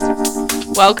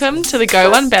Welcome to the Go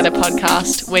One Better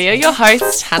podcast. We are your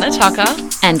hosts, Hannah Tucker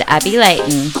and Abby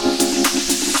Layton.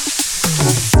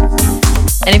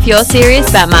 And if you're serious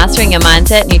about mastering your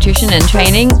mindset, nutrition and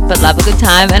training, but love a good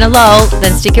time and a lull,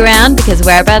 then stick around because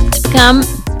we're about to become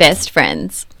best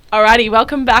friends. Alrighty,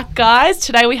 welcome back, guys.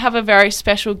 Today we have a very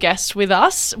special guest with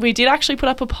us. We did actually put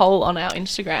up a poll on our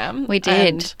Instagram. We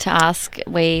did to ask.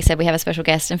 We said we have a special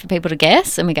guest and for people to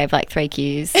guess, and we gave like 3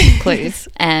 clues,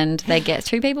 and they get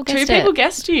 2 people guessed it. 2 people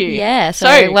guessed you. Yeah,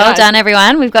 so well done,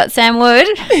 everyone. We've got Sam Wood.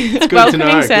 It's good Welcoming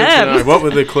to know. Sam. Good to know. What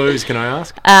were the clues? Can I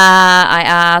ask? I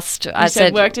asked. I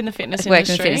said worked in the fitness industry. Worked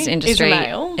in the fitness industry. Is a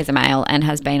male. Is a male and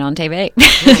has been on TV.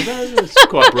 It's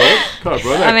quite broad. Quite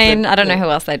broad. I mean, I don't know who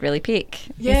else they'd really pick.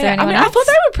 Yeah, Is there anyone else? I thought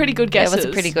they were pretty good guesses. It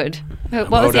was pretty good. What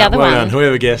well was the done, other well one? Done.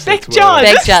 Whoever guessed Beck that's Judd.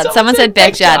 Beck Judd. Someone said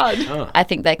Beck Judd. Oh. I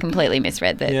think they completely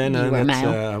misread that you were a male.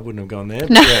 I wouldn't have gone there.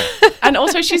 No. Yeah. And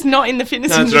also, she's not in the fitness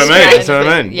That's industry. what I mean. That's what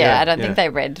I mean. Yeah, I don't think they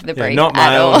read the brief not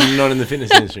at male, all. not in the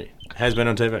fitness industry. Has been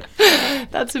on TV.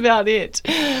 That's about it.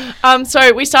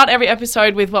 So we start every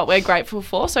episode with what we're grateful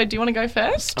for. So do you want to go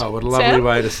first? Oh, what a lovely Sam?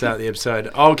 way to start the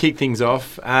episode. I'll kick things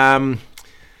off.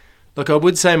 Look, I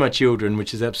would say my children,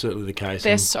 which is absolutely the case.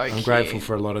 They're so I'm cute. grateful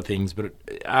for a lot of things, but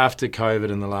after COVID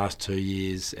in the last 2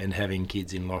 years and having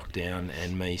kids in lockdown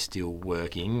and me still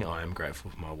working, I am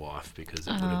grateful for my wife because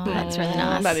it would have been That's really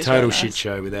nice. That is total really shit nice.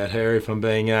 show without her, if I'm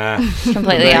being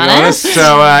Completely honest.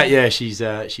 So yeah,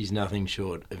 she's nothing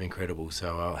short of incredible.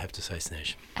 So I'll have to say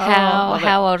Snesh.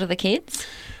 How old are the kids?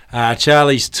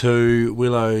 Charlie's 2,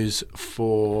 Willow's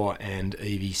 4, and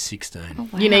Evie's 16. Oh,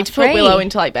 wow, You need to put 3. Willow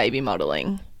into like baby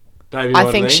modelling. Baby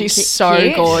I think modelling. she's so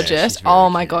Cute. gorgeous. Yeah, she's very Oh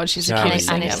my cute. God, she's the Charlie's cutest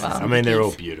thing nice. ever. I mean, they're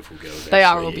all beautiful girls. They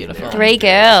are actually, all and beautiful. they're 3 in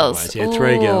girls. various ways. Yeah,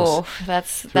 3 girls. Ooh,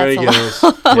 that's 3 a girls.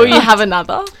 lot. Will you have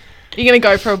another? You're going to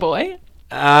go for a boy?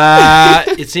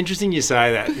 It's interesting you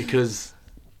say that because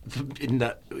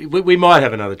we might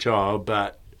have another child,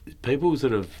 but people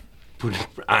sort of put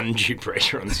undue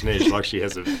pressure on Snesh like she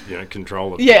has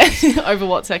control of Yeah, things. over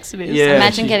what sex it is. Yeah.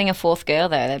 Imagine getting a 4th girl,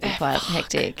 though. That'd be quite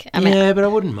hectic. I mean, Yeah, but I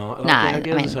wouldn't mind. No, Girls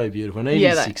I mean- are so beautiful. And Evie's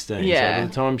Yeah, 16, yeah. so by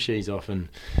the time she's off and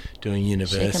doing she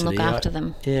university... can look after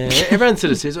them. Yeah, everyone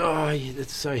sort of says,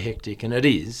 it's so hectic, and it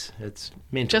is. It's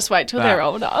mental. Just wait till But- they're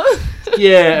older.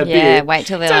 Yeah, a Yeah, bit. wait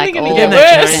till they're It's only like gonna all... get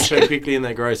Again, worse. they change so quickly and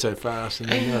they grow so fast,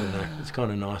 and then, I don't know, it's kind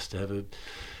of nice to have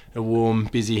a warm,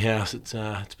 busy house.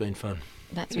 It's been fun.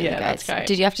 That's really Yeah, great. that's great.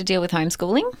 Did you have to deal with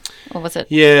homeschooling? Or was it...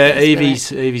 Yeah,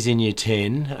 That's Evie's in year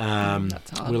 10.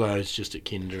 That's hard. Willow's just at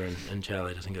kinder, and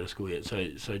Charlie doesn't go to school yet,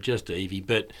 so just Evie.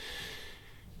 But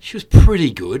she was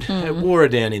pretty good. It wore her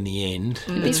down in the end.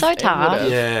 It'd be so tough.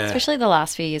 would've. Yeah. Especially the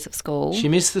last few years of school. She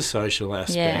missed the social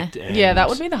aspect. and Yeah, that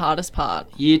would be the hardest part.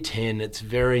 Year 10, it's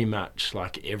very much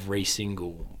like every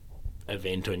single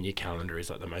event on your calendar is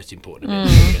like the most important event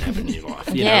that can happen in your life.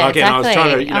 You know, Yeah, like, and I was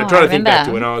exactly. trying to, Oh, trying I to think back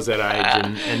to remember. when I was that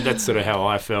age, and that's sort of how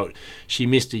I felt. She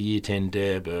missed a year 10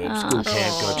 deb, school camp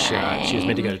got shut. She was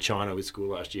meant to go to China with school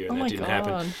last year, and Oh that my didn't God.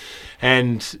 happen.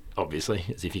 And obviously,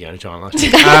 as if you're going to China last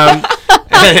year.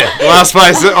 Last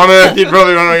place on earth you'd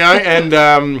probably want to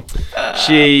go.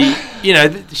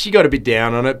 And she got a bit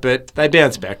down on it, but they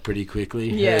bounced back pretty quickly.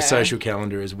 Yeah. Her social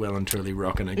calendar is well and truly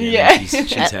rocking again. Yeah. And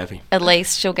she's happy. At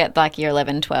least she'll get like year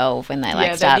 11, 12 when they Yeah, like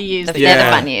they're start. the years They're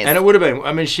that- the fun years. And it would have been,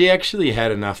 I mean, she actually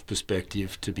had enough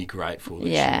perspective to be grateful that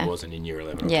Yeah. she wasn't in year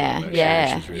 11. or Yeah, 12, yeah.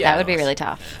 actually, which was really That would be nice. really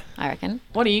tough, I reckon.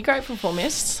 What are you grateful for,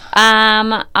 miss?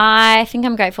 I think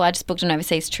I'm grateful. I just booked an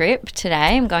overseas trip today.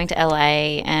 I'm going to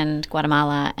LA and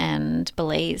Guatemala and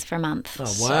Belize for a month.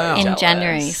 Oh, wow. In jealous.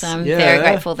 January, so I'm Yeah. very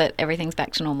grateful that everything's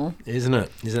back to normal. Isn't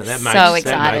it? That So makes, That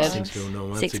excited. makes things feel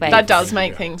normal. 6 That's a weeks. good That does thing.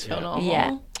 make things feel normal.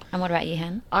 Yeah. And what about you,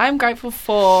 Han? I'm grateful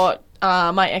for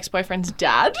my ex-boyfriend's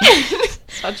dad.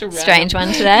 Such a random- Strange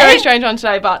one today. Very strange one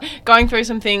today, but going through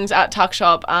some things at Tuck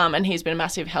Shop, and he's been a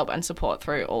massive help and support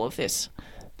through all of this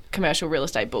commercial real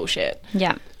estate bullshit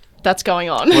Yeah. that's going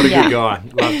on. What a Yeah. good guy.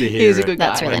 Love to hear He's a it. good guy.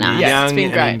 That's really When nice. you're Yeah, it's young been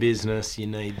and great. in business, you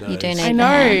need those. You do need I know.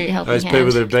 that helping those hand.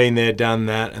 people that have been there, done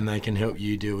that, and they can help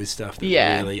you deal with stuff that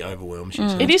Yeah. really overwhelms you.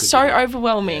 So It it's is good so to hear.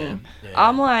 overwhelming. Yeah.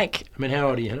 I'm like I mean, how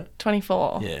old are you, Hannah?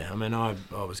 24. Yeah, I mean, I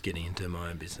was getting into my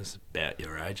own business about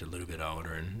your age, a little bit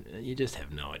older, and you just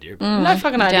have no idea. No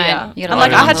fucking You idea. don't. You And gotta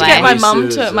like learn I had on to the get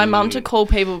way. my mum to call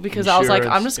people because I was like,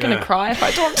 I'm just gonna Insurance, cry if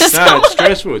I talk to No, someone. it's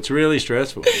stressful. It's really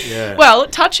stressful. Yeah. Well,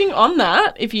 touching on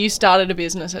that, if you started a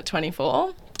business at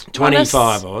 24,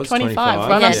 25 I was. 25.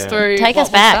 Run us Yeah. through. Take what us was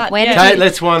back. that? Where Yeah. did Hey,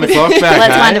 let's wind the clock back.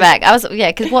 Let's hey? wind it back.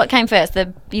 Because what came first?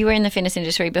 You were in the fitness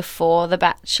industry before The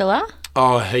Bachelor?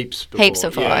 Oh, heaps before. Heaps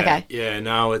before, yeah, okay. Yeah,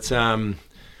 no, it's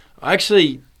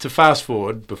actually, to fast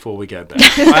forward before we go back,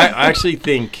 I actually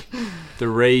think the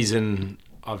reason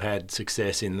I've had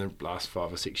success in the last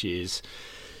 5 or 6 years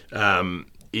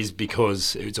is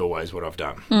because it's always what I've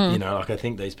done. You know, like I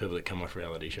think these people that come off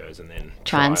reality shows and then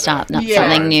Try and start that,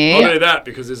 something new. I'll do that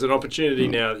because there's an opportunity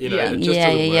now, you know, it just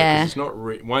doesn't work. 'Cause it's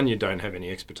not one, you don't have any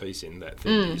expertise in that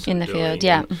thing that you're sort in of the doing, field,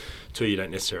 yeah. and 2, you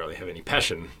don't necessarily have any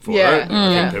passion for Yeah. it.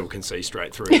 I think people can see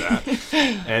straight through that.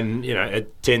 And, you know,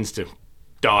 it tends to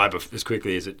die as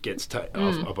quickly as it gets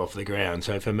off the ground.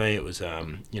 So for me, it was,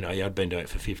 you know, I'd been doing it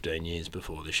for 15 years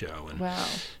before the show. And Wow.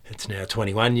 it's now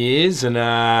 21 years and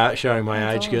showing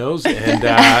my age, girls. And,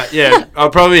 yeah,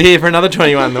 I'll probably be here for another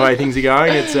 21 the way things are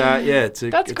going. It's, it's a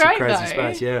great, crazy though.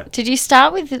 space, yeah. Did you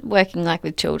start with working like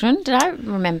with children? Did I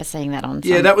remember seeing that on?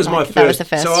 Yeah, that was my first. That was the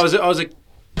first. So I was a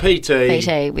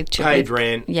PT with paid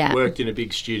rent, yeah. worked in a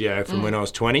big studio from when I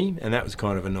was 20, and that was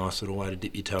kind of a nice little way to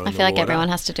dip your toe in the water. I feel like everyone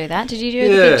has to do that. Did you do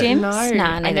the big gyms?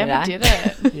 No, neither I never did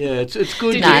did. Yeah, it's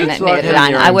good. No, It's neither like did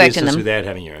having your I own worked in business them. without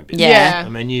having your own business. Yeah. I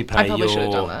mean, you I pay probably should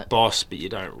have done your that. boss, but you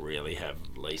don't really have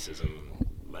leases and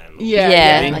landlords.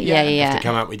 Yeah. You have to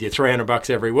come up with your $300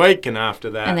 every week, and after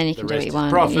that, And then you the can do rest what you is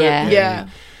want. profit. Yeah. and Yeah.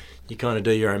 You kind of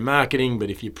do your own marketing, but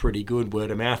if you're pretty good,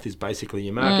 word of mouth is basically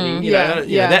your marketing. You Yeah, know,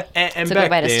 yeah. that, and It's a back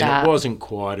good way to then, start. it wasn't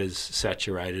quite as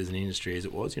saturated as an industry as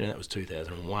it was. You know, that was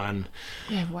 2001.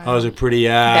 Yeah, wow. I was a pretty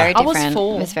Very I was different.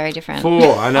 4. It was very different.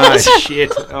 4. I know,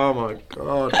 shit. Oh my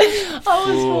god. I was 4. I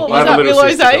Was have a that little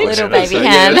Willow's sister called age? Little Hannah, baby so,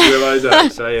 hand. Yeah, that's Willow's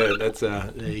age. So yeah, that's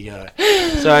there you go.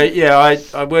 So yeah,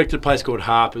 I worked at a place called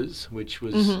Harper's, which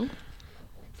was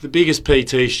the biggest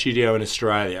PT studio in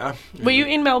Australia. Were you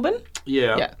in Melbourne?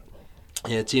 Yeah. Yeah.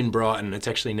 Yeah, it's in Brighton. It's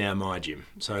actually now my gym.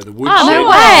 So the no woodshed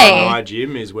way. my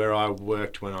gym is where I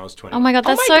worked when I was 20. Oh my god,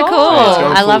 that's my so God. cool! So it's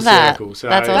gone I full love that. circle, so-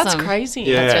 That's awesome. That's crazy.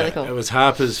 Yeah, That's really cool. It was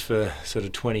Harper's for sort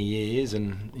of 20 years,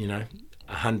 and you know,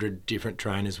 100 different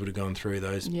trainers would have gone through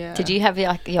those. Yeah. Did you have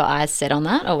your eyes set on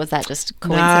that, or was that just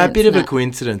coincidence? Nah, a bit of a and that-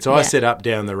 coincidence. Yeah. I set up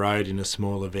down the road in a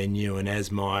smaller venue, and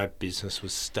as my business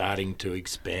was starting to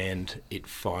expand, it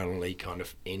finally kind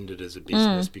of ended as a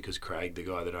business because Craig, the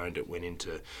guy that owned it, went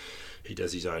into... He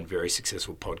does his own very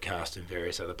successful podcast and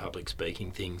various other public speaking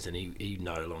things, and he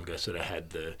no longer sort of had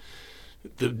the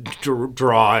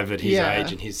drive at his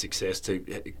age and his success to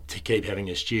keep having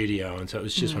a studio, and so it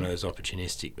was just one of those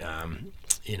opportunistic,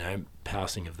 you know,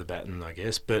 passing of the baton, I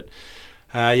guess. But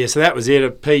yeah, so that was it. A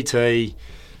PT,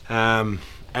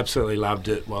 absolutely loved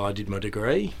it while I did my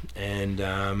degree, and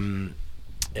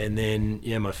then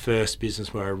yeah, my first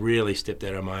business where I really stepped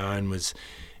out on my own was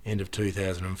end of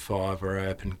 2005, where I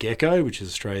opened Gecko, which is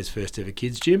Australia's first ever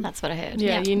kids gym. That's what I heard.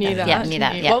 Yeah, you knew that. Yeah, knew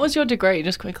that. didn't you? Yeah. What was your degree,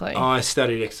 just quickly? I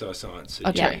studied exercise science.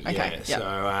 at Okay, uni, okay,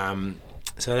 yeah. yep.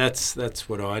 So that's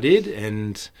what I did,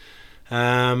 and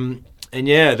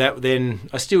yeah, that then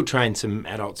I still trained some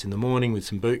adults in the morning with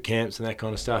some boot camps and that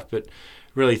kind of stuff, but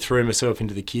really threw myself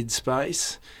into the kids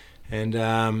space, and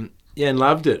yeah, and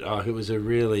loved it. Oh, it was a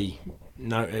really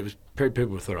it was.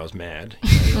 People thought I was mad.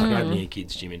 You know, like opening a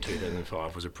kids' gym in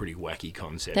 2005 was a pretty wacky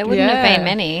concept. There wouldn't have Yeah. been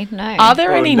many. No. Are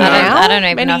there any no. now? I don't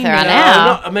even know if there are Many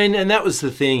now. I mean, and that was the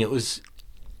thing. It was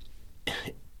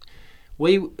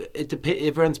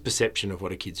everyone's perception of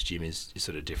what a kids' gym is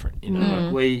sort of different. You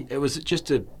know, like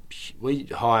we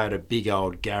hired a big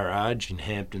old garage in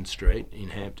Hampton Street in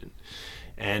Hampton,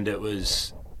 and it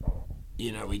was.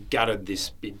 You know, we gutted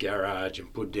this big garage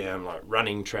and put down like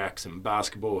running tracks and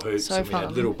basketball hoops, So and we had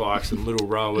fun. little bikes and little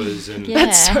rowers and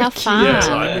Yeah, so how cute. fun. yeah,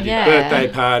 like we did birthday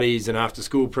parties and after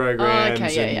school programs, Oh,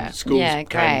 okay, yeah, and yeah. schools Yeah,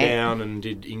 came great. down and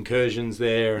did incursions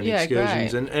there and Yeah,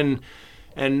 excursions great.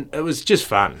 and it was just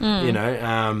fun, you know.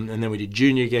 And then we did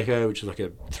Junior Gecko, which was like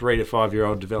a 3 to 5 year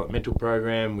old developmental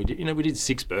program. We did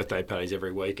 6 birthday parties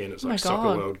every weekend. It's Oh my like Soccer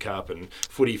God. World Cup and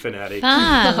Footy Fanatics.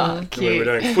 Fun. And we were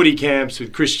doing footy camps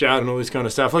with Chris Judd and all this kind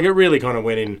of stuff. Like it really kind of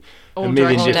went in All a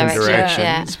million directions. different All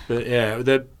directions,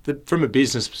 directions. But yeah, from a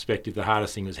business perspective, the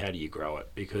hardest thing was how do you grow it,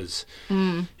 because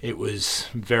it was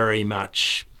very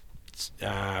much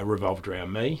revolved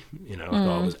around me. You know, like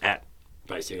I was at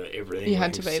basically everything. You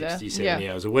had working to be 60, there. 70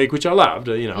 hours a week, which I loved.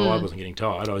 You know, I wasn't getting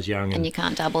tired. I was young. And you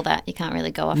can't double that. You can't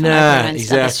really go off No, and start the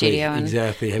exactly, studio. And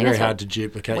exactly. think Very that's hard what to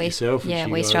duplicate we- yourself. which yeah,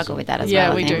 you we guys struggle are- with that as Yeah,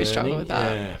 well, we I do think. struggle with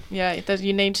that. Yeah. Yeah,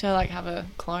 you need to like have a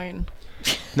clone.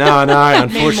 No,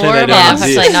 unfortunately more they of don't Yeah, us.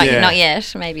 exist. hopefully yeah. not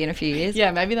yet. Maybe in a few years.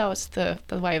 Yeah, maybe that was the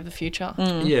way of the future.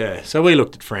 Yeah, so we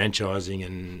looked at franchising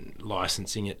and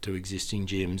licensing it to existing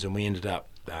gyms, and we ended up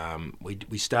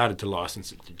we started to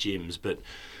license it to gyms, but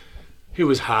it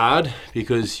was hard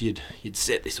because you'd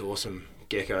set this awesome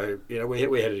Gecko. You know, we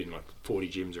had it in like 40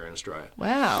 gyms around Australia.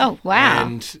 Wow. Oh, wow.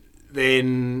 And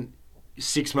then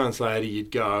 6 months later,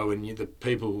 you'd go and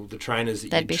the trainers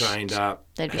that They'd you'd be trained up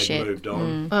they'd be had shit. moved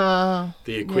on.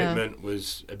 The equipment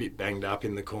was a bit banged up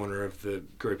in the corner of the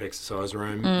group exercise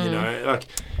room.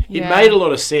 It made a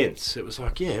lot of sense. It was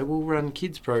like, we'll run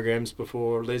kids programs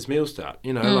before Les Mills start.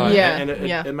 It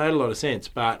made a lot of sense,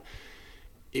 but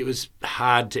it was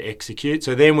hard to execute.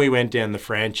 So then we went down the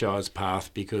franchise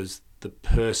path because the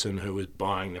person who was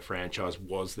buying the franchise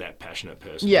was that passionate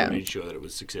person who made sure that it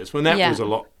was successful. And that was a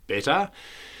lot better.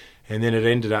 And then it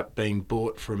ended up being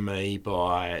bought from me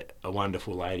by a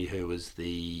wonderful lady who was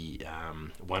the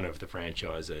one of the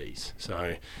franchisees.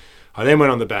 So I then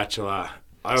went on The Bachelor.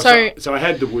 So I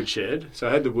had the woodshed. So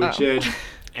I had the woodshed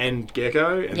and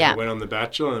Gecko, and I went on The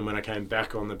Bachelor. And when I came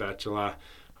back on The Bachelor,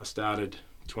 I started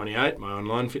 28, my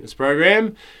online fitness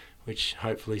program, which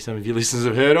hopefully some of your listeners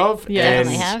have heard of. Yeah,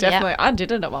 have, definitely. I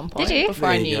did it at one point. Did you? Before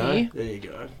I knew you. There you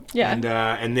go. Yeah.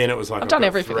 And then it was like I've done got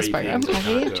every fitness 3 program. things. Have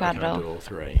you? I can't Tried it all? do all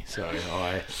 3. So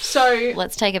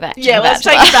Let's take it back. To yeah, The let's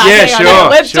Bachelor. take it back. Yeah, Hang on. sure.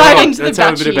 Let's dive into Let's the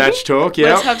have a bit of batch talk.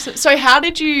 Yeah. Let's have so how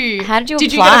did you apply? you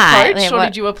get approached or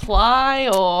did you apply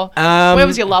or where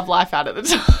was your love life at the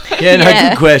time?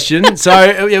 Good question. So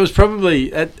it was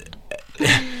probably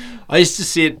I used to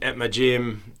sit at my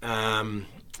gym.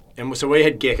 And so we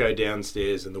had Gecko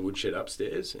downstairs and the woodshed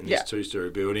upstairs in this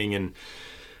 2-story building, and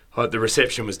the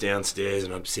reception was downstairs,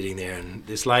 and I'm sitting there, and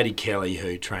this lady Kelly,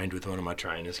 who trained with one of my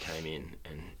trainers, came in,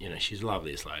 and she's the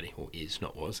loveliest lady, or is,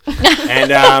 not was,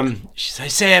 and she said,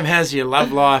 "Sam, how's your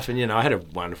love life?" And I had a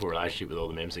wonderful relationship with all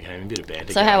the members that came in, a bit of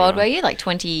banter. So how old were you? Like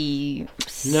 20?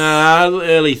 No,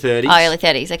 early 30s. Oh, early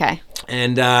 30s. Okay.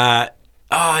 And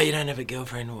you don't have a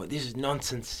girlfriend, or this is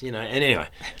nonsense, And anyway,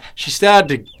 she started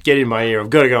to get in my ear, I've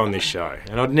got to go on this show.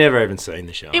 And I'd never even seen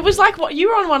the show. It was like what you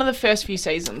were on one of the first few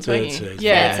seasons, weren't you? Season.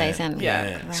 Yeah. Third season.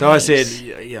 Yeah. Great. So I said,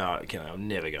 I'll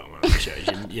never go on one of the shows.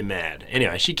 You're mad.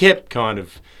 Anyway, she kept kind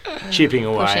of chipping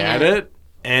away Pushing at it.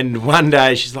 And one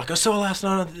day she's like, I saw last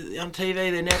night on TV,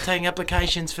 they're now taking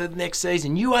applications for the next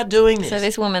season. You are doing this. So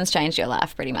this woman's changed your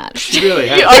life pretty much. She really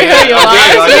has. You owe her your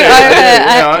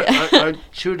life. I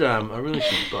should. I really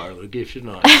should buy her a little gift,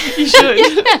 shouldn't I? You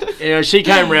should. She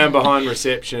came round behind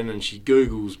reception and she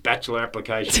Googles Bachelor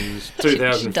applications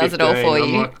 2015. She does it all for I'm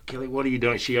you. like, Kelly, what are you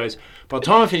doing? She goes, by the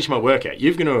time I finish my workout,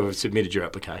 you're going to have submitted your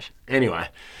application. Anyway,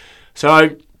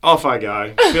 so off I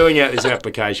go, filling out this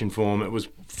application form. It was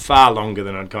far longer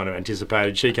than I'd kind of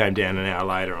anticipated. She came down an hour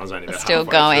later and I was only about Still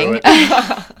halfway going. through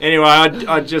it. Anyway,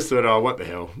 I just thought, what the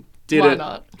hell. Did Why it,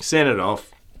 not? sent it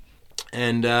off.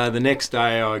 And the next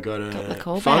day I got the a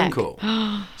call phone back. call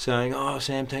saying,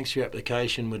 Sam, thanks for your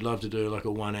application. We'd love to do like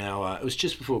a 1 hour. It was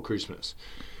just before Christmas.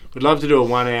 We'd love to do a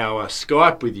 1 hour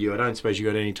Skype with you. I don't suppose you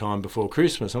got any time before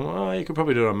Christmas. I'm like, you could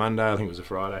probably do it on Monday. I think it was a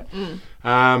Friday.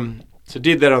 So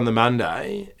did that on the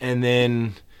Monday, and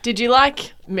then... Did you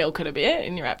milk it a bit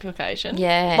in your application?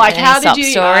 Yeah. How sob did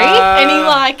you... story? Any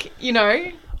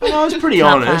I was pretty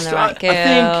Can't honest. find the right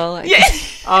I girl. think...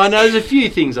 no, there's a few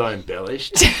things I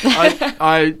embellished.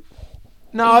 I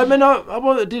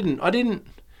didn't.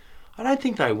 I don't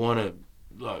think they want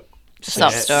to,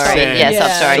 Sob story. sad- Yeah,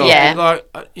 sob story.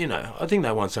 Yeah. I think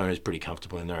they want someone who's pretty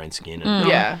comfortable in their own skin.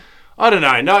 Yeah. I don't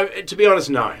know. No, to be honest,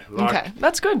 no. Okay.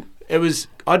 That's good.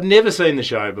 I'd never seen the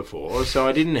show before, so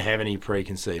I didn't have any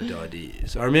preconceived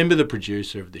ideas. I remember the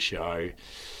producer of the show.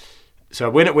 So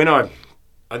when I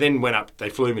then went up, they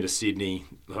flew me to Sydney.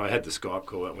 I had the Skype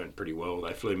call. That went pretty well.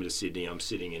 They flew me to Sydney. I'm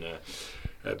sitting in a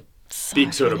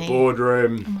big sort of funny.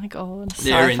 boardroom. Oh my God.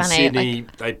 There in funny, Sydney,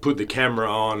 they put the camera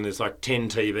on. There's 10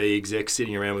 TV execs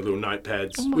sitting around with little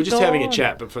notepads. Oh my We're just having a God.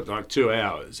 chat, but for 2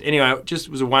 hours. Anyway, it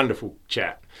was a wonderful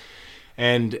chat.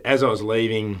 And as I was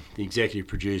leaving, the executive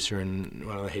producer and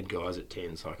one of the head guys at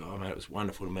 10's like, "Oh, mate, it was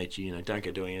wonderful to meet you. Don't go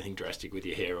doing anything drastic with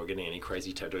your hair or getting any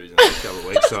crazy tattoos in the next couple of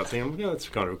weeks." So I think, that's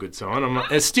kind of a good sign.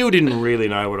 I still didn't really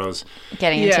know what I was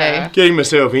Getting Yeah. into. getting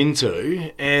myself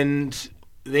into, and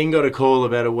then got a call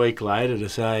about a week later to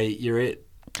say, "You're it."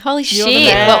 Holy You're the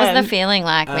shit. What was man. the feeling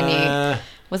like when Uh,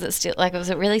 was it still, was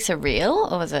it really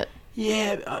surreal or was it,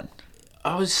 Yeah,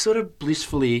 I was sort of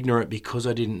blissfully ignorant because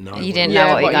I didn't know. you didn't Yeah,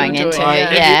 know what you're what you going were into? doing,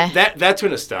 yeah. Yeah. That's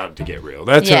when it started to get real.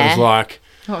 That's when it Yeah. was like,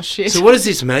 Oh, shit. so what does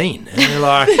this mean? And they're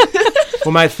like,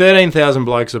 well, mate, 13,000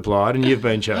 blokes applied and you've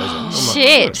been chosen. I'm like,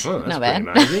 Shit. oh, that's Not pretty bad.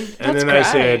 amazing. And then they great.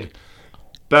 said,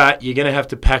 but you're going to have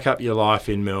to pack up your life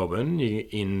in Melbourne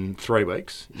in 3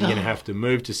 weeks. You're going to have to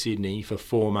move to Sydney for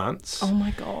 4 months. Oh,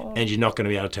 my God. And you're not going to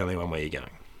be able to tell anyone where you're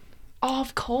going. Oh,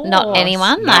 of course. Not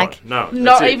anyone? No, Like, no,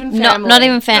 Not that's it. even family. not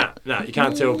even fam. No, you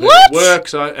can't tell people What? at work.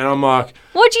 So, and I'm like,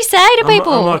 What'd you say to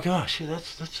people? I'm like, oh shit,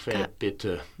 that's a fair bit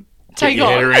to Take get your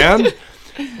head on. around.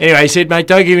 Anyway, he said, mate,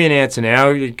 don't give me an answer now.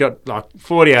 You've got like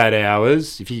 48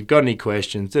 hours. If you've got any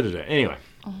questions, Anyway.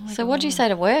 So what do you say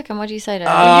to work and what do you say to you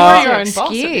were your own excuse? boss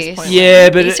at this point. Yeah,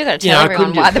 but You still gotta you know, tell I everyone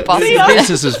couldn't why just, the boss the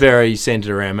business is very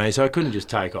centred around me, so I couldn't just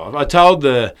take off. I told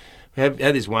we had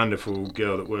this wonderful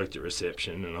girl that worked at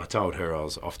reception, and I told her I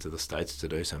was off to the States to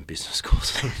do some business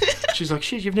course. She's like,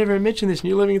 shit, you've never mentioned this and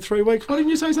you're leaving in 3 weeks. Why didn't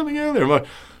you say something earlier? I'm like,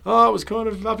 oh, it was kind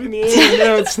of up in the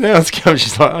air, and now it's come.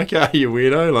 She's like, okay, you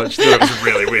weirdo. Like, she thought it was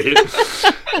really weird.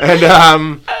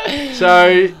 And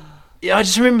so, yeah, I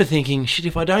just remember thinking, shit,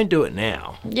 if I don't do it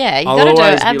now, Yeah, you I'll got to do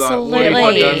always it. be like, Absolutely. what if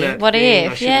I done that What thing?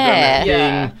 I if? should have done that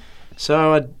Yeah. thing.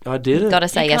 So I did it. Got to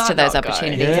say You yes to can't those not go.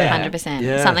 opportunities, Yeah. 100%.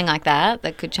 Yeah. Something like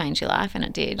that could change your life, and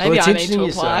it did. Maybe it's I need interesting to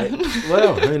you apply. say.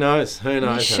 Well, who knows? Who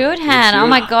knows? You should, We Han. Oh should.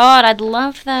 my God, I'd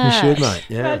love that. We should, mate.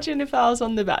 Yeah. Imagine if I was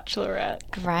on The Bachelorette.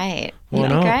 Great. Why You'd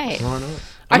be not? great. Why not?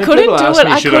 I mean, couldn't people do ask it.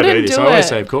 me, I should I do couldn't this? do I always it.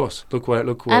 say, of course. Look what's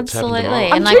happened to Absolutely. mine.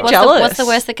 And I'm like, too jealous. what's the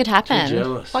worst that could happen?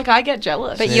 Jealous. Like, I get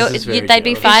jealous. But Snez is very they'd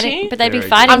be jealous. fighting. Is she? But they'd be Very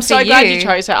fighting I'm for so you. glad you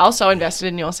chose her. I was so invested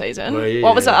in your season. Well, yeah,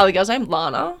 What was yeah. the other girl's name?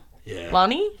 Lana? Yeah.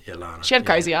 Lani? Yeah, Lana. She had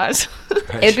crazy eyes.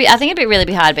 I think it'd be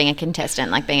really hard being a contestant,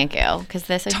 like being a girl, because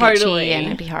they're so Totally. bitchy and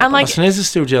it'd be And, horrible. like, Snez is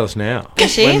still jealous now. Is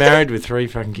she? We're married with 3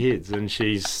 fucking kids, and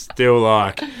she's still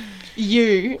like,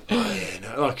 You.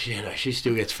 she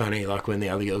still gets funny, like when the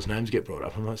other girls' names get brought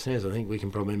up. I'm like, Snez, I think we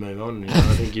can probably move on. You know,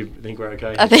 I think we're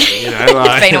okay. I think- you know,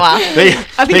 like, It's been a while. I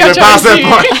think we're I past chose that you.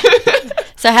 point.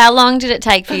 So how long did it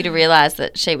take for you to realise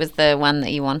that she was the one that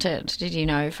you wanted? Did you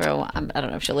know for a while? I don't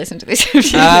know if she'll listen to this.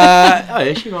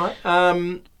 Yeah, she might.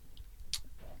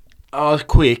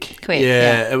 Quick. Quick,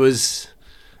 Yeah, yeah. it was.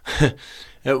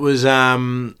 It was.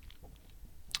 The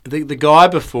guy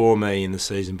before me in the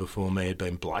season before me had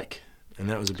been Blake, and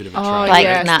that was a bit of a Oh, train. Like,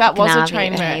 yes, that was a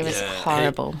train He wreck. was Yeah,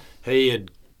 horrible. He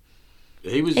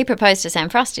was. He proposed to Sam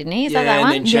Frost, didn't he? Is that and one?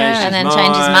 then changed Yeah. his And then mind.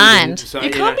 changed his mind. So, You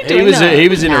can't be he doing was that. he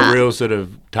was in Nah. a real sort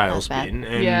of That's bad. tailspin,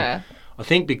 and Yeah. I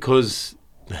think because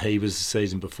he was the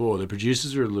season before, the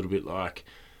producers were a little bit like,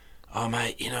 "Oh,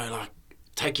 mate, like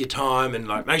take your time and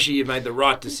like make sure you've made the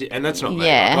right decision." And that's not me.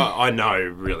 Yeah. Like, I know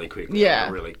really quickly. Yeah. I'm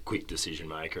a really quick decision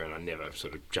maker, and I never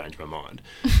sort of change my mind.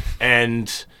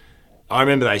 And I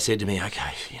remember they said to me,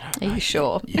 "Okay, Are you mate,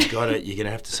 sure? You've got it. You're going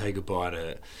to have to say goodbye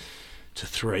to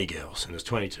 3 girls, and there's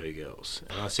 22 girls."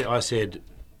 And I said,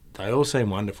 they all seem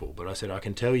wonderful, but I said, I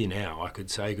can tell you now, I could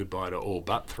say goodbye to all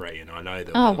but 3, and I know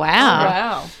them. Oh, wow.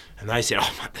 Wow. And they said, "Oh,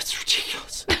 mate, that's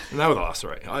ridiculous." And they were the last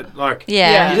 3.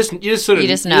 Yeah. You just sort of, You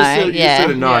just know, you yeah.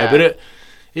 sort of know. Yeah. But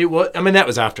it was. I mean, that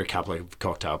was after a couple of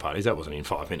cocktail parties. That wasn't in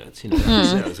 5 minutes.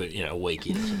 That was a week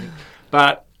in or something.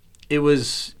 But it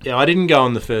was. Yeah, I didn't go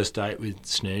on the first date with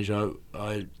Snez.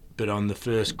 But on the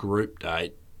first group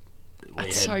date, we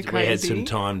That's so had crazy. some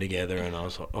time together, and I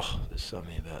was like, "Oh, there's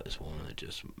something about this woman that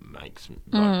just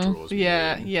draws me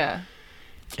Yeah, in." yeah.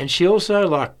 And she also,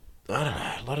 like, I don't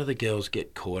know, a lot of the girls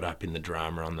get caught up in the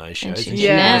drama on those shows. she And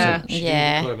Yeah. wasn't. She Yeah. didn't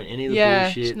get caught up in any of the Yeah.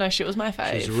 bullshit. No, she was my She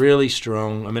fave. was really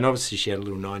strong. I mean, obviously she had a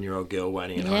little 9-year-old girl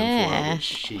waiting at home for Yeah. her, which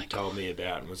she told me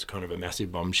about and was kind of a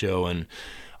massive bombshell. And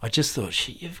I just thought,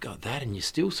 shit, you've got that and you're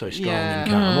still so strong Yeah.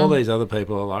 and calm. All these other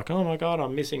people are like, oh my God,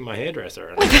 I'm missing my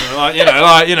hairdresser. And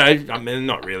I mean,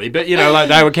 not really, but like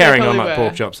they were carrying on probably like were.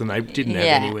 pork chops and they didn't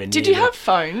Yeah. have anywhere near Did you the have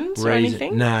phones or reason-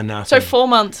 anything? No, nothing. So 4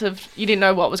 months of you didn't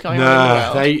know what was going on in the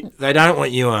No, world. they don't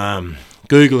want you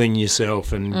Googling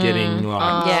yourself and getting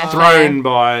like Yeah, thrown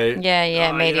by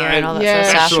Yeah, media and all that Yeah, sort of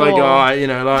stuff. actually sure.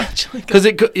 guy, like Actually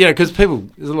because people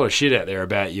there's a lot of shit out there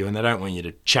about you and they don't want you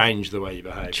to change the way you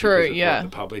behave. True, because of yeah.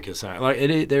 what the public are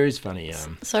saying there is funny.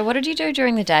 So what did you do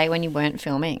during the day when you weren't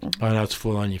filming? I know it's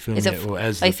full on. You filming Is it it, well,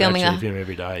 as are you the filming Bachelor, a- you film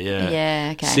every day. Yeah, Yeah,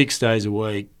 okay. 6 days a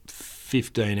week.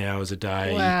 15 hours a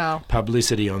day, Wow.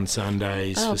 publicity on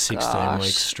Sundays Oh, for 16 gosh.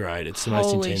 weeks straight. It's the most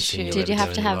Holy intense thing shit. you'll Did you ever have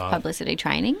do to in your have life. publicity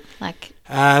training? Like,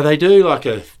 They do like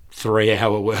a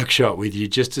 3-hour workshop with you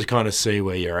just to kind of see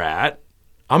where you're at.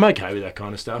 I'm okay with that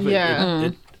kind of stuff. Yeah.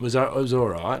 It was all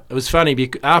right. It was funny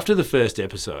because after the first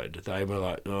episode, they were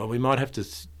like, "Oh, we might have to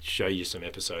show you some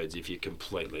episodes if you're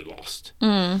completely lost."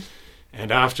 And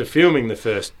after filming the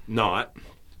first night,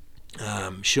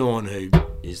 Sean, who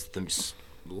is the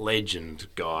legend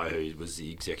guy who was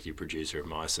the executive producer of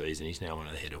my season, he's now one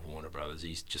of the head of Warner Brothers.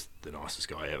 He's just the nicest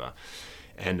guy ever,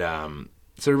 and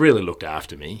so he really looked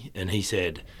after me. And he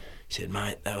said,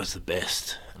 "Mate, that was the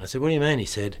best." And I said, "What do you mean?" He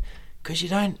said, "Because you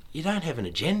don't have an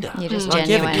agenda. You're just like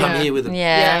you haven't genuine. come here with a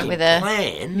Yeah, fucking with a-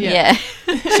 plan. yeah.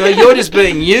 So you're just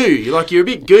being you. Like you're a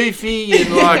bit goofy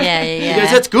and like." Yeah. He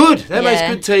goes, "That's good. That makes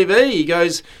Yeah. good TV." He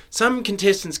goes, "Some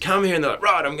contestants come here and they're like,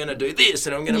 right, I'm going to do this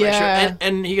and I'm going to make Yeah. sure."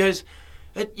 And he goes,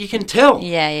 "You can tell."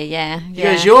 Yeah. He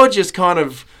goes, "You're just kind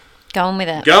of Going with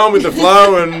it. going with the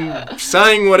flow and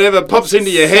saying whatever pops into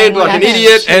your head like an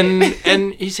idiot.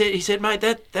 And he said, mate,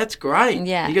 that's great.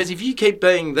 Yeah. He goes, if you keep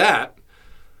being that,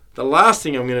 the last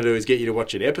thing I'm going to do is get you to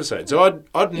watch an episode. So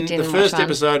the first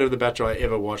episode of The Bachelor I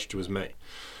ever watched was me.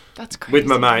 That's crazy. With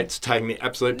my mates taking the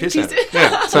absolute piss out of it.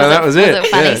 Yeah, so that was it. Was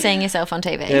it funny yeah. seeing yourself on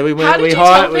TV? Yeah, we went. How did we you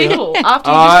hired, tell people after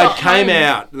you I just got came home?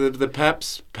 out the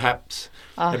paps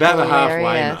Oh, about the halfway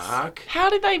hilarious. mark. How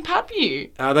did they pap you?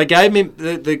 They gave me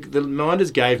the minders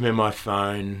gave me my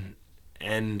phone,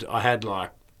 and I had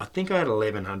I think I had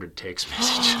 1,100 text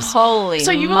messages. Holy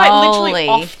So you were moly. like literally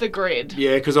off the grid.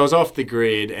 Yeah, because I was off the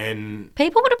grid, and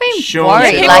People would have been Sean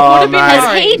worried. said, Like, would have been has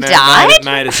worried. he mate, died?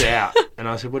 Made us out. And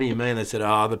I said, what do you mean? They said,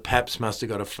 the Paps must have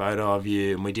got a photo of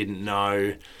you, and we didn't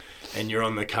know. And you're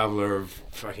on the cover of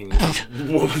fucking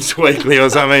Woman's Weekly or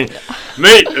something.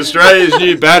 Meet Australia's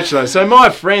new Bachelor. So my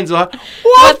friends are like,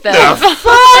 what the fuck?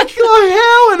 Like,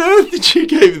 how on earth did you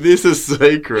keep this a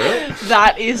secret?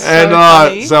 That is so And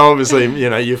funny. so obviously,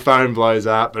 your phone blows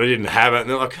up, but I didn't have it. And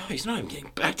they're like, he's not even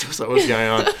getting back to us. Like, what's going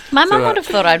on? My So, mum would have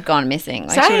thought I'd gone missing.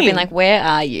 Like, she would have Same. been like, where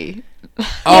are you? You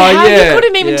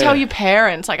couldn't even tell your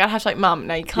parents. Like, I'd have to Mum,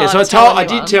 no, you can't. Yeah, so I anyone.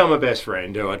 did tell my best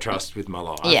friend who I trust with my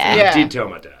life. Yeah. And Yeah. I did tell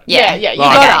my dad. Yeah, Yeah. you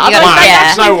Like, got you to. gotta- yeah.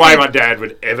 There's no way my dad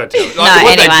would ever tell. Like, No,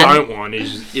 what anyone. they don't want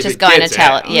is if Just it going to gets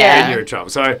tell out, it, yeah. then you're in trouble.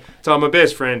 So my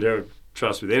best friend who I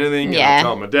trust with anything. Yeah. And I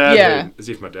told my dad, Yeah. as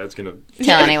if my dad's going to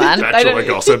Tell anyone. bachelor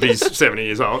gossip. He's 70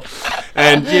 years old,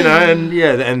 and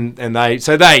and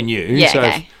they knew. Yeah, so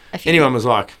okay. if anyone was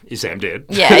like, "Is Sam dead?"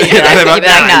 Yeah, you'd be they'd like, be like, you'd be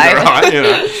like, "No, he's no."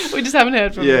 all right," We just haven't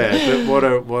heard from him. Yeah,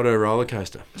 but what a roller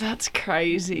coaster. That's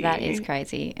crazy. That is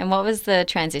crazy. And what was the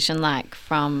transition like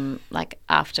from like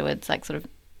afterwards, like sort of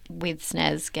with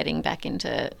Snez getting back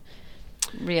into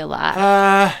real life?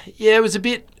 Yeah, it was a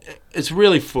bit. It's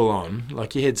really full on.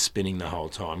 Like your head's spinning the whole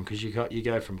time because you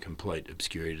go from complete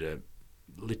obscurity to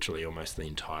literally almost the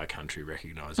entire country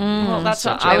recognising. you. Well, that's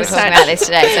what I I was was talking saying. about this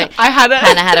today. So I had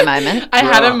Hannah had a moment. I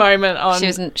had a Right. moment on.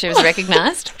 She was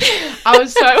recognised. I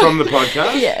was so. From the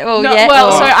podcast. Yeah. Well, No, yeah. well,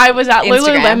 or so I was at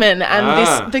Instagram. Lululemon,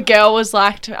 and the girl was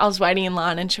like, I was waiting in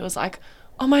line, and she was like,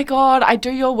 "Oh my god, I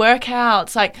do your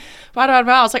workouts." Like, right. I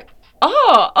was like,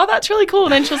 "Oh, that's really cool."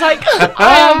 And then she was like,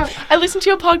 "I listened to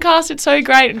your podcast. It's so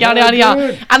great." Yada yada yada.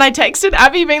 good. And I texted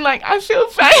Abby, being like, "I feel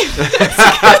famous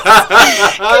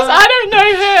because I don't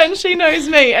know her and she knows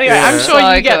me." Anyway, I'm Yeah. sure So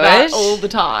you get that good. all the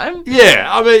time. Yeah,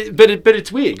 I mean, but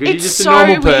it's weird because you're It's just a so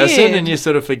normal person weird. and you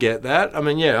sort of forget that. I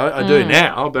mean, yeah, I do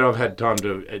now, but I've had time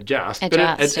to adjust. But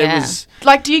Adjust, it yeah. was.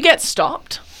 Like, do you get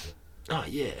stopped? Oh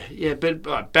yeah,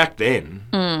 but back then,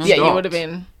 Yeah, you stopped. would have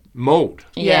been. Mauled.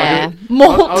 Yeah.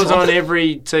 More. I was on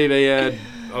every TV ad.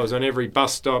 I was on every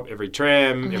bus stop, every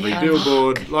tram, every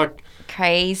billboard. Like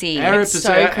Crazy. our It's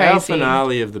so our crazy.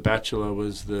 finale of The Bachelor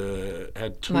was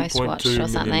had Most watched 2.2 or million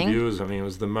something. viewers. I mean, it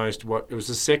was the most. It was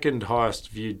the second highest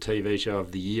viewed TV show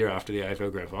of the year after the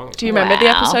AFL Grand Final. Do you remember the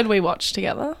Wow. episode we watched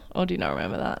together, or do you not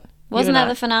remember that? Wasn't that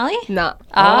the finale? Nah.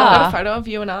 Ah. I got a photo of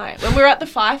you and I when we were at the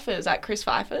Pfeiffer's at Chris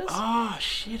Pfeiffer's. Oh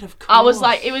shit! Of course. I was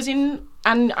like, it was in,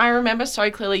 and I remember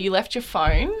so clearly. You left your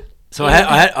phone. So I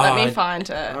had. Let me find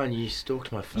it. Oh, and you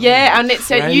stalked my phone. Yeah, and it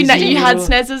said you Crazy. had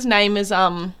Snez's name as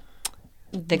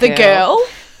The girl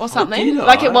or something. did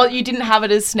Like I? you didn't have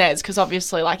it as Snez because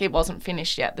obviously like it wasn't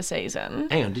finished yet the season.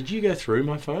 Hang on, did you go through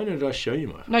my phone or did I show you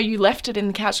my phone? No, you left it in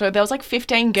the couch. So there was like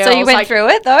 15 girls. So you went like, through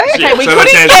it though? Okay, we so couldn't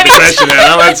let's answer get the question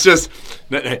now. Let's just.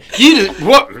 No, you did,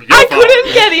 what? Your I phone.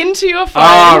 couldn't get into your phone,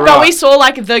 Oh, but we right. saw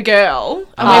like the girl,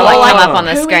 and we Oh, were like like, come up on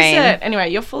the "Who is screen." it?" Anyway,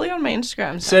 you're fully on my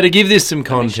Instagram. So to give this some me show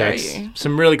context, you.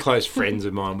 some really close friends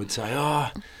of mine would say, "Oh,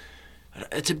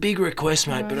 it's a big request,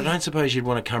 mate, but I don't suppose you'd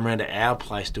want to come around to our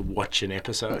place to watch an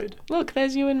episode." Look,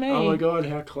 there's you and me. Oh my god,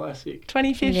 how classic!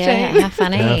 2015. Yeah, how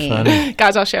funny.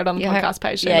 Guys, I'll share it on the You podcast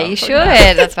page. Yeah, soon you after.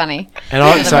 should. That's funny. And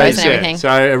I, the so, voice and yeah, everything. so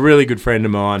a really good friend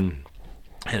of mine,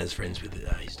 and is friends with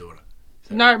his daughter.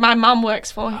 No, my mum works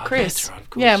for Chris. That's right, of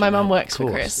course Yeah, you my know. mum works Of for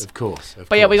course, Chris. Of course.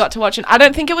 But yeah, we got to watch it. I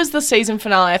don't think it was the season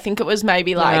finale. I think it was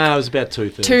maybe like it was about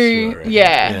 2/3. two.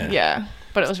 Yeah.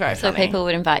 But it was very So funny. people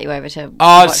would invite you over to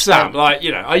Oh, watch some the- like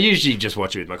I usually just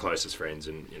watch it with my closest friends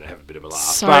and have a bit of a laugh.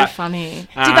 So but, funny.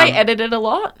 Did they edit it a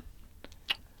lot?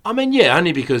 I mean, yeah,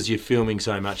 only because you're filming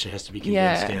so much, it has to be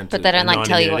condensed Yeah. down. But to they don't, a like,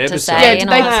 tell you 90-minute what to episode. say. Yeah, you did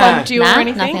know, they like prompt you or nah,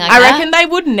 anything? nothing like I that. reckon they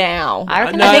would now. I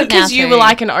reckon No, they I would think because now you too. were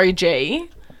like an OG.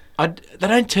 They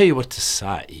don't tell you what to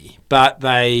say, but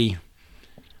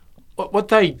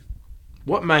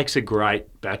what makes a great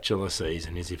Bachelor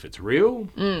season is if it's real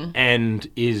and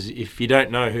is if you don't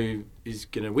know who is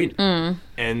going to win.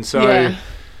 And so Yeah.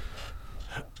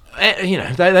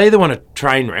 they either want a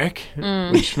train wreck,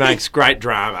 which makes great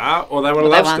drama, or they want a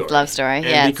love story. Love story, and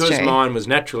yeah, because it's true. mine was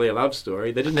naturally a love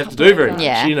story, they didn't have to do very much.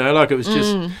 Yeah. Like it was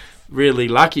just really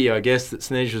lucky, I guess, that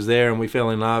Sneej was there and we fell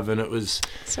in love, and it was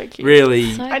So cute.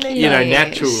 really, So cute.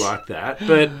 natural like that.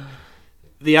 But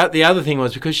the other thing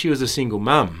was because she was a single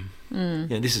mum.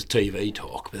 This is TV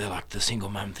talk, but they're like, the single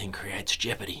mum thing creates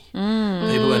jeopardy.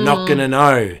 People are not going to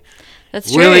know. That's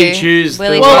Will true. he choose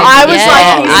Will he the Well, choose- I was yeah.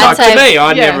 like, I'd like say- to me,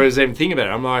 I yeah. never was even thinking about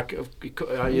it. I'm like, it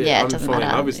I'm doesn't falling in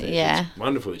matter. love with Sneej. Yeah. It's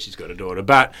wonderful that she's got a daughter,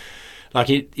 but like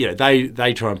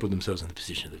they try and put themselves in the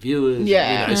position of the viewers.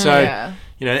 Yeah. So Yeah.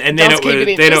 and then Does it keep was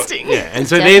it then interesting. and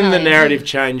so then the Definitely. narrative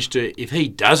changed to, if he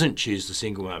doesn't choose the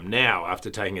single mum now after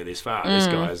taking her this far, this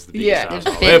guy's the biggest Yeah.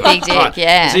 arsehole Big, ever. big dick, Right.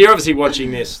 yeah. So you're obviously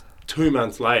watching this 2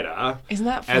 months later. Isn't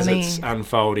that As funny? it's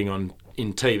unfolding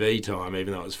in TV time,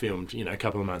 even though it was filmed, a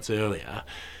couple of months earlier.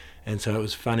 And so it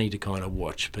was funny to kind of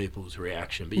watch people's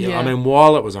reaction. But Yeah. I mean,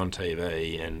 while it was on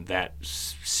TV and that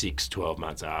 12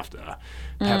 months after,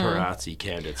 paparazzi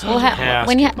camped outside Well, the house.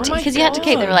 when you kept because you had to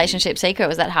keep the God. relationship secret,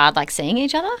 was that hard? Like seeing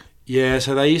each other? Yeah,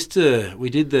 so they used to. We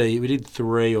did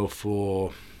 3 or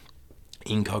 4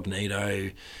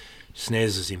 incognito.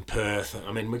 Snez is in Perth.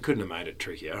 I mean, we couldn't have made it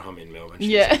trickier. I'm in Melbourne. She's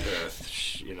Yeah. in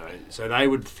Perth. So they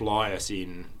would fly us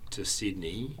in to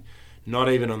Sydney, not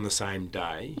even on the same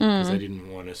day, because they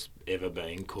didn't want us ever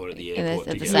being caught at the airport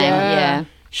At the together. same, Yeah. yeah.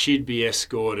 She'd be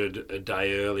escorted a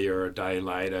day earlier or a day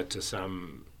later to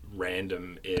some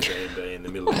random Airbnb in the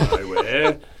middle of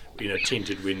nowhere in a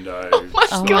tinted window Oh my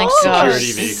security gosh,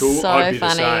 vehicle. so I'd be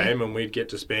funny. the same, and we'd get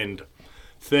to spend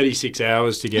 36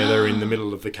 hours together in the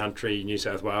middle of the country, New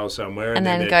South Wales somewhere, And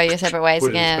then they'd go your separate ways put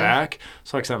again. us back.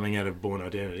 It's like something out of Born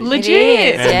Identity. Legit.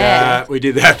 It is, And yeah. we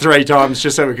did that 3 times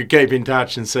just so we could keep in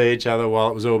touch and see each other while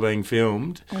it was all being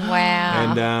filmed.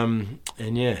 Wow.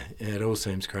 And yeah, it all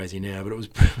seems crazy now, but it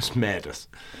was madness.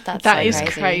 That's That so is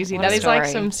crazy. crazy. What That a is like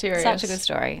story. some serious. Such a good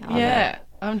story. I love Yeah, it.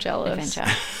 I'm jealous.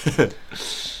 Adventure.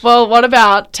 Well, what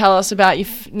about tell us about your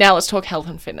now? Let's talk health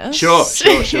and fitness. Sure.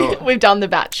 We've done the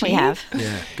bachy. We have.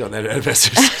 Yeah, got that out of us.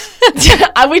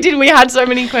 We did. We had so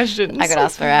many questions. I could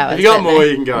ask for hours. Have you got but more no.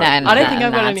 you can go? No, I don't think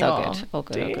I've got it's any all more. good. All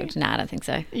good, Do all you? good. No, I don't think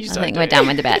so. You I so think do. we're done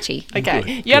with the batchy. Okay,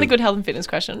 Good, you had a good. good health and fitness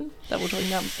question that we were talking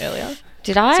about earlier.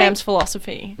 Did I? Sam's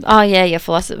philosophy. Oh, yeah, your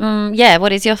philosophy. Yeah,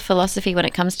 what is your philosophy when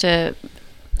it comes to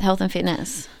health and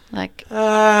fitness? Like, If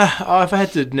I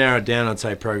had to narrow it down, I'd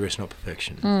say progress, not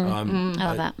perfection. I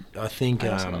love that. I think, I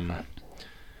also love that.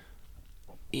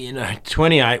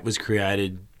 28 was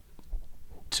created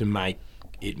to make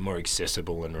it more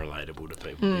accessible and relatable to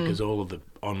people because all of the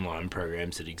online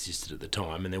programs that existed at the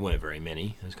time, and there weren't very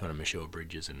many, there's kind of Michelle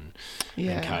Bridges and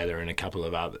Kayla and a couple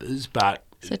of others, but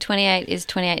so 28 is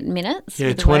 28 minutes? yeah,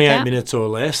 with a 28 workout? minutes or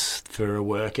less for a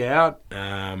workout.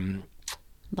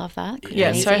 Love that. Quick Yeah,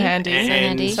 and it's so easy. handy. So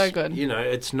handy. So good.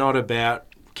 It's not about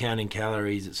counting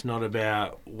calories. It's not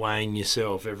about weighing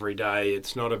yourself every day.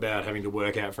 It's not about having to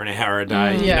work out for an hour a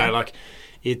day. Yeah.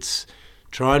 It's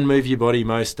try and move your body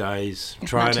most days.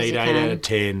 Try much and as eat you 8 can. out of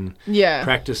 10. Yeah.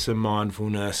 Practice some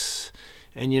mindfulness.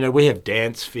 And, we have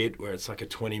Dance Fit where it's like a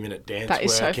 20-minute dance That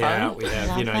is so workout. fun. We have,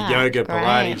 Love that. yoga, Great.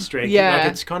 Pilates, strength. Yeah.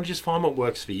 Like it's kind of just find what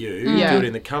works for you. Yeah. Do it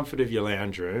in the comfort of your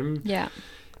lounge room. Yeah.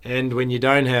 And when you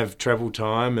don't have travel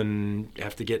time and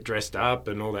have to get dressed up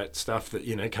and all that stuff that,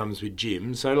 comes with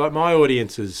gyms. So, like, my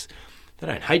audience is, they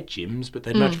don't hate gyms, but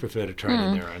they'd much prefer to train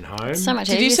in their own home. So much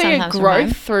Did you easier see a sometimes from home.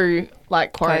 growth through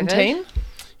like quarantine?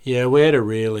 Yeah, we had a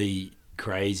really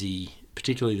crazy,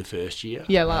 particularly the first year.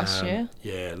 Yeah, last year.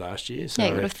 Yeah, last year. So, Yeah,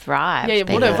 you would have thrived. Yeah, it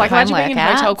being would have. at Like, home imagine being in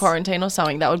hotel workouts. quarantine or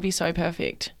something. That would be so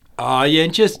perfect. Oh, yeah,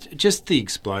 and just the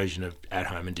explosion of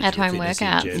at-home and digital At-home fitness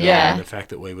workouts, in general, yeah. and the fact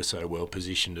that we were so well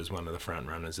positioned as one of the front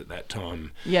runners at that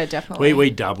time. Yeah, definitely. We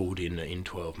doubled in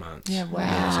 12 months. Yeah,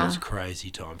 wow. So it was a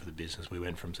crazy time for the business. We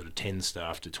went from sort of 10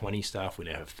 staff to 20 staff. We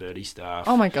now have 30 staff.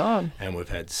 Oh my god. And we've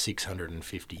had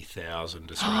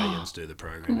 650,000 Australians do the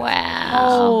program. Wow.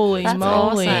 Holy That's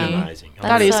moly. awesome. Amazing. That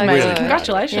That is is so amazing. good.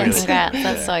 Congratulations. Yeah, Really congrats. good.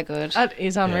 That's Yeah. so good. That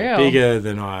is Yeah, unreal. bigger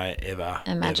than I ever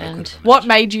Imagined. could have What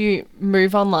made you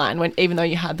move online when even though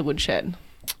you had the woodshed?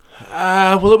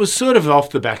 Well, it was sort of off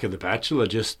the back of The Bachelor,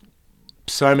 just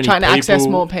so many Trying to people. access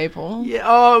more people.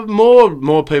 Yeah,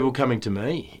 more people coming to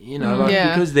me,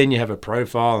 Yeah. because then you have a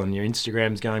profile and your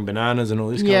Instagram's going bananas and all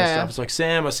this kind of Yeah. stuff. It's like,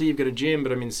 Sam, I see you've got a gym,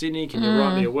 but I'm in Sydney. Can you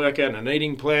write me a workout and an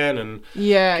eating plan? And,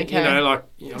 Yeah, okay. I'm not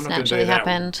going to naturally do that.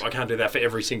 happened. I can't do that for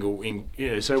every single,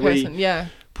 so Person, we yeah.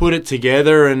 put it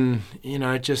together and,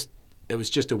 it was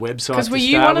just a website Because to were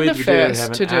you start one of with. the We didn't have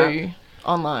first an to app. do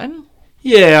online?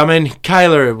 Yeah, I mean,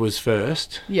 Kayla was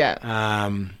first. Yeah.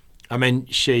 I mean,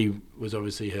 she was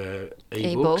obviously her ebooks.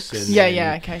 E-books. And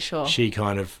Yeah, okay, sure.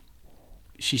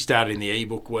 She started in the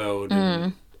ebook world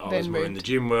and I was Then more in moved. the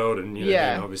gym world, and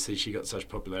Yeah. then obviously she got such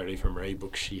popularity from her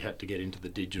ebooks, she had to get into the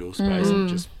digital space and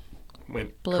just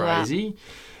went Blew up. crazy.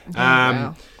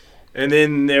 Wow. And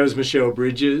then there was Michelle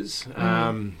Bridges. She's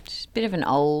a bit of an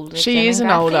old. She is an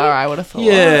demographic. older, I would have thought.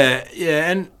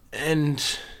 Yeah,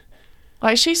 and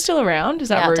Like, she's still around? Is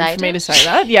that rude for me Outdated? to say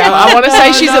that? Yeah, I want to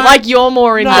say she's like you're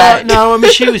more in that. no, I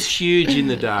mean she was huge in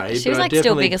the day. She was but I like still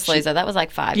definitely- Biggest Loser. That was like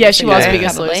 5 Yeah, years she ago, was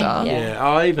Biggest probably. Loser.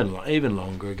 Yeah, even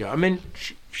longer ago. I mean,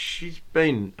 she's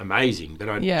been amazing,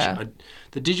 but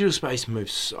the digital space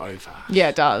moves so fast. Yeah,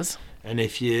 it does. And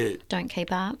if you, Don't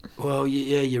keep up. well,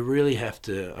 you really have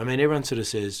to. I mean, everyone sort of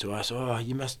says to us, "Oh,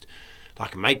 you must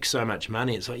like make so much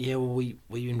money." It's like, yeah, well, we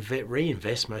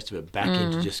reinvest most of it back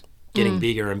into just getting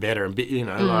bigger and better, and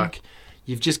like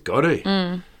you've just got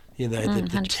to. You know, the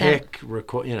 100%. tech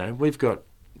we've got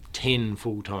 10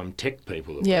 full-time tech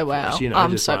people. that Yeah, work for wow. us,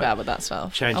 I'm just so like bad with that stuff. I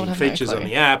would changing have no features on clue.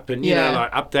 the app, and Yeah.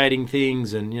 like updating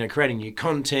things, and creating new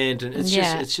content, and it's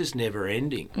Yeah. just never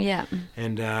ending. Yeah.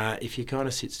 And if you kind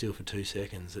of sit still for 2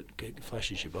 seconds, it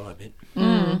flashes you by a bit.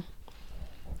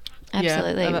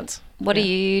 Absolutely. and that's- What do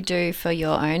you do for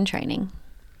your own training?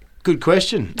 Good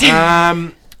question.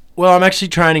 Well, I'm actually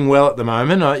training well at the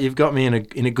moment. You've got me in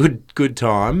a good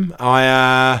time.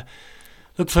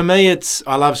 Look, for me,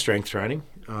 I love strength training.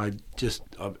 I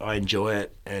enjoy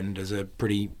it, and as a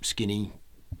pretty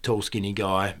tall skinny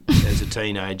guy, as a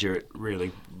teenager,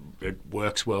 it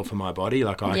works well for my body.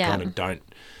 Like I kind of don't,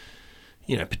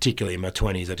 particularly in my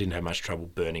 20s, I didn't have much trouble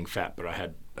burning fat, but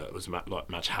it was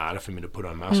much harder for me to put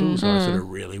on muscle. So I sort of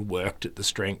really worked at the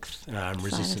strength,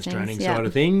 resistance things, training yeah. side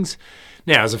of things.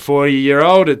 Now, as a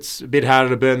 40-year-old, it's a bit harder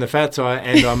to burn the fat. So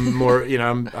I'm more,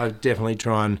 I definitely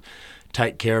try and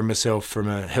take care of myself from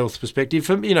a health perspective.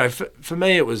 For me,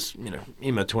 it was,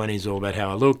 in my 20s all about how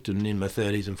I looked, and in my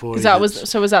 30s and 40s.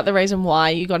 Was that the reason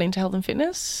why you got into health and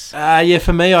fitness? Yeah,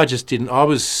 for me, I just didn't. I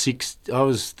was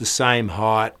the same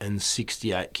height and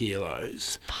 68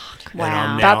 kilos. Wow. And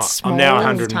I'm That's now, I'm now small.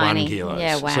 101 Tiny. kilos.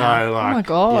 Yeah, wow. So like, Oh my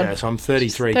God. Yeah, so I'm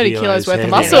 33 30 kilos worth of heavier.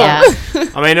 muscle.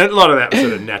 Yeah. I mean, a lot of that was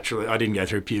sort of naturally. I didn't go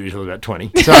through puberty until about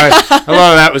 20. So a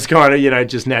lot of that was kind of,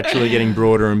 just naturally getting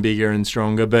broader and bigger and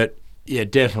stronger. But yeah,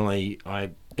 definitely,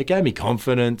 it gave me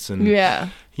confidence, and Yeah.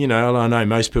 I know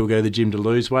most people go to the gym to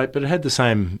lose weight, but it had the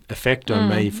same effect on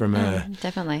me from a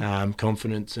Definitely.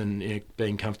 confidence and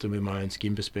being comfortable with my own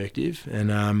skin perspective, and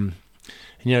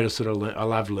to sort of I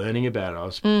love learning about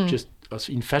it. I was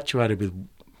infatuated with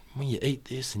when you eat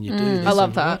this and you do this. I love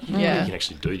and that. what Yeah. you can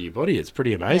actually do to your body. It's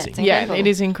pretty amazing. it's Yeah, incredible. it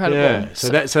is incredible. Yeah,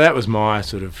 so that was my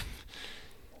sort of,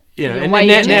 and way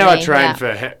now I journey, train yeah.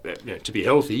 for to be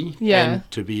healthy, Yeah.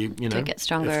 and to be to get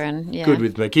stronger and good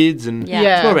with my kids, and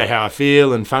Yeah. it's more about how I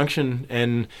feel and function,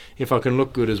 and if I can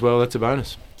look good as well, that's a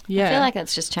bonus. Yeah. I feel like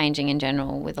that's just changing in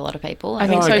general with a lot of people. I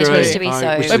think so it too. used to be Which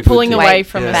so is a We're good pulling thing. away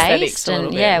from Yeah. aesthetics based a little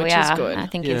and bit, yeah, which we is are. good. I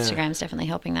think Yeah. Instagram's definitely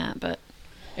helping that, but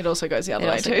It also goes the other It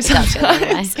way also too goes the other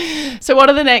way. sometimes. So what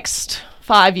do the next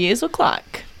 5 years look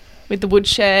like? With the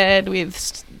woodshed,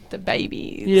 with the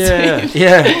babies?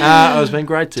 Yeah. It's been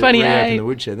great to 28. reopen the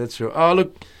woodshed. That's true. Oh,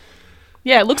 look,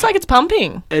 Yeah, it looks like it's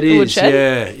pumping. it the is. woodshed.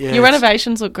 Yeah. Your it's-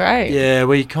 renovations look great. Yeah,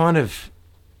 we kind of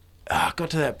got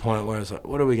to that point where I was like,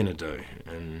 what are we going to do?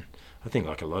 And I think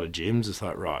like a lot of gyms, it's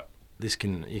like, right, you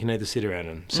can either sit around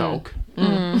and sulk,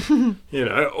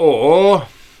 or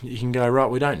you can go, right,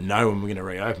 we don't know when we're going to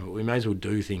reopen, but we may as well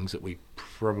do things that we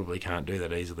probably can't do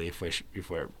that easily if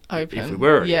we're Open. If we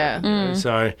were, Yeah.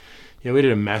 So, we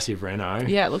did a massive reno.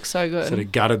 Yeah, it looks so good. Sort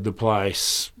of gutted the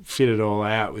place, fit it all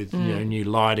out with new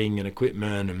lighting and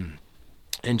equipment,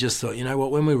 and just thought,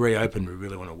 when we reopen, we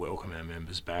really want to welcome our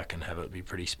members back and have it be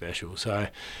pretty special. So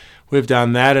we've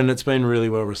done that, and it's been really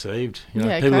well received.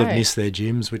 Yeah, People have great. missed their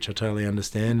gyms, which I totally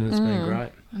understand, and it's been great.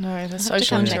 I know, the to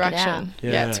social come check it out. interaction.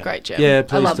 Yeah, it's a great gym. Yeah, I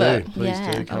please love do. it. Please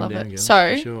Yeah, do. I Come love down, it. girls,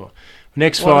 So, for sure.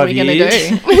 Next What are 5 we gonna years.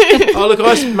 do? Oh, look,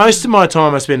 most of my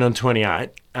time I spend on 28.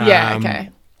 Yeah, okay.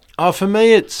 Oh, for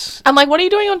me, it's And what are you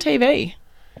doing on TV?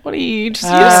 What are you just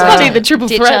Uh, study the triple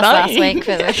ditch threat, us aren't last you? week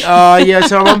for the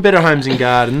so I'm on Better Homes and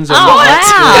Gardens. Oh, wow,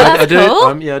 that's I do. cool.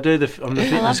 I'm the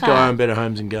fitness that. guy on Better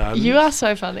Homes and Gardens. You are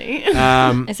so funny. Is there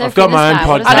a I've got my own fitness guy?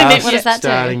 What podcast does that- what does that do?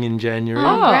 starting in January.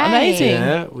 Oh, great. amazing.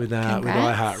 Yeah, with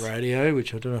Congrats. iHeartRadio,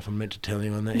 which I don't know if I'm meant to tell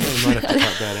you on that. Yeah, we might have to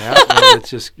cut that out. It's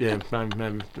just maybe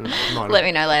Let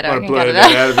me know later. I Might have can cut blurred it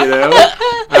that out. out a bit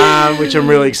early, which I'm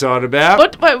really excited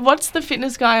about. What's the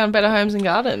fitness guy on Better Homes and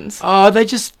Gardens? Oh, they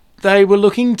were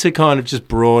looking to kind of just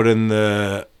broaden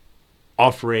the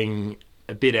offering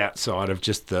a bit outside of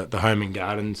just the home and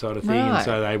garden side of thing, and Right.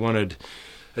 so they wanted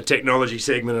a technology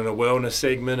segment and a wellness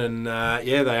segment, and they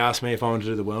asked me if I wanted to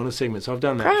do the wellness segment, so I've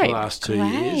done that for the Great. last 2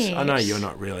 years. I know you're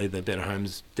not really the Better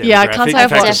Homes demographic. Yeah, I can't say I've In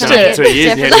fact, watched I've done it it. for 2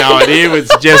 years and had no idea. Would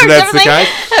suggest that's the case.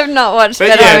 I've not watched But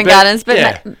Better yeah, Home and but- Gardens, but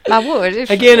yeah. I would if,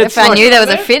 Again, if it's I like- knew there was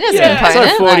a fitness Yeah, it's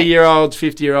component. like 40-year-olds,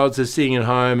 50-year-olds are sitting at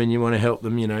home, and you want to help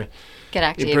them, get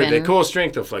active. improve their And core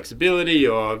strength or flexibility,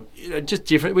 or just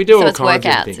different. We do so all it's kinds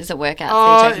of workouts. things. It's a workout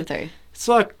Oh, that you take them through. It's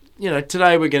like,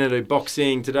 today we're going to do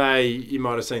boxing. Today you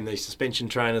might have seen these suspension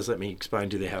trainers. Let me explain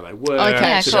to you how they work. Okay,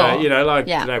 Yeah, Today, sure.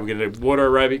 Yeah. today we're going to do water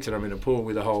aerobics, and I'm in a pool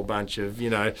with a whole bunch of,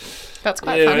 That's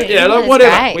quite funny. Yeah, like That's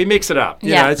whatever. great. We mix it up.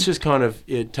 Yeah. It's just kind of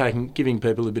giving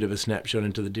people a bit of a snapshot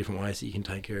into the different ways that you can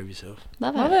take care of yourself.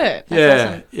 Love Love it. it.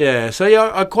 That's awesome.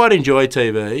 So I quite enjoy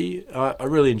TV. I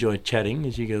really enjoy chatting,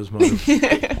 as you girls might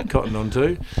have cottoned on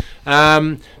to.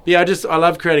 I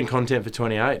love creating content for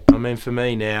 28. I mean, for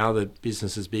me now, the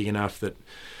business is big enough that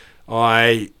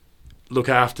I look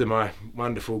after my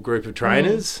wonderful group of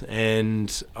trainers,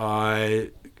 and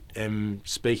I am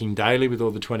speaking daily with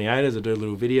all the 28ers. I do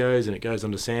little videos, and it goes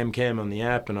onto Samcam on the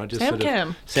app, and I just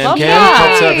Samcam. Samcam Love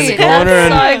pops up in the That's corner,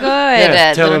 and so good.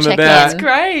 Yeah, tell Little them check-in. about- That's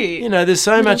great. there's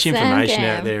so much Little information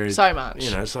Samcam. out there. So much.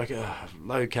 It's like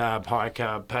low carb, high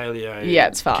carb, paleo, Yeah,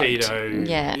 it's fucked. keto.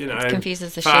 Yeah, it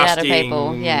confuses the shit out of people.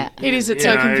 fasting, Yeah. It is, it's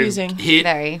so confusing. HIIT,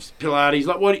 Very. Pilates,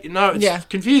 like what? No, it's Yeah.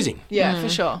 confusing. Yeah, for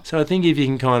sure. So I think if you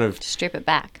can kind of Strip it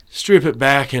back. strip it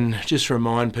back and just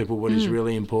remind people what is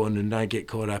really important, and don't get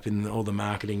caught up in all the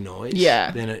marketing noise, Yeah.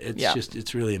 then it's Yeah.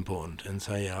 it's really important. And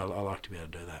so I like to be able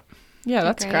to do that. Yeah,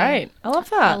 that's Agree. great. I love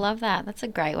I that. love that. That's a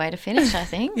great way to finish, I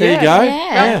think. There you go.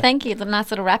 Yeah. Thank you. It's a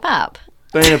nice little wrap up.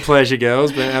 Been a pleasure,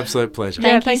 girls. Been an absolute pleasure.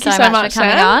 Yeah, Thank you thank so much for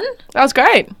coming Sam. on. That was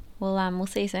great. We'll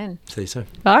see you soon. See you soon.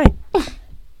 Bye.